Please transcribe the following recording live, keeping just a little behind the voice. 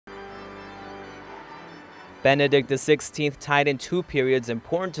Benedict XVI tied in two periods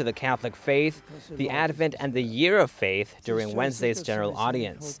important to the Catholic faith, the Advent and the Year of Faith, during Wednesday's general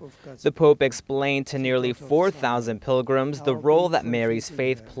audience. The Pope explained to nearly 4,000 pilgrims the role that Mary's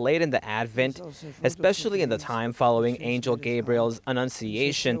faith played in the Advent, especially in the time following Angel Gabriel's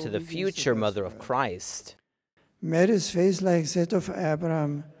annunciation to the future Mother of Christ. Mary's faith, like that of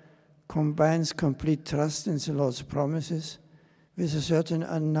Abraham, combines complete trust in the Lord's promises with a certain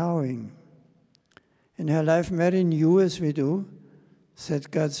unknowing. In her life, Mary knew, as we do, that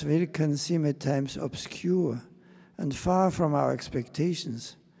God's will can seem at times obscure and far from our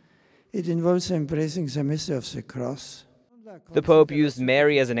expectations. It involves embracing the mystery of the cross. The Pope used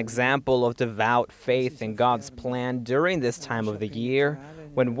Mary as an example of devout faith in God's plan during this time of the year,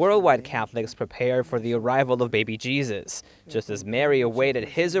 when worldwide Catholics prepare for the arrival of baby Jesus, just as Mary awaited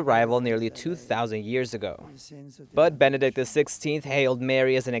his arrival nearly 2,000 years ago. But Benedict XVI hailed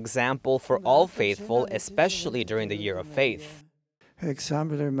Mary as an example for all faithful, especially during the Year of Faith. Her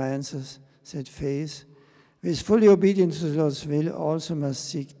example reminds us that faith, with fully obedience to the Lord's will, also must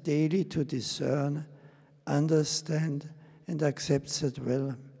seek daily to discern, understand, and accept that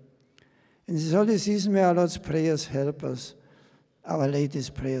will. In this holy season, may our Lord's prayers help us, Our Lady's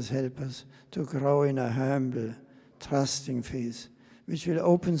prayers help us to grow in a humble, trusting faith, which will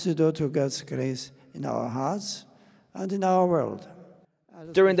open the door to God's grace in our hearts and in our world.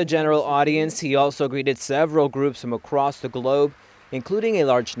 During the general audience, he also greeted several groups from across the globe, including a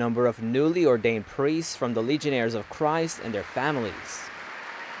large number of newly ordained priests from the Legionnaires of Christ and their families.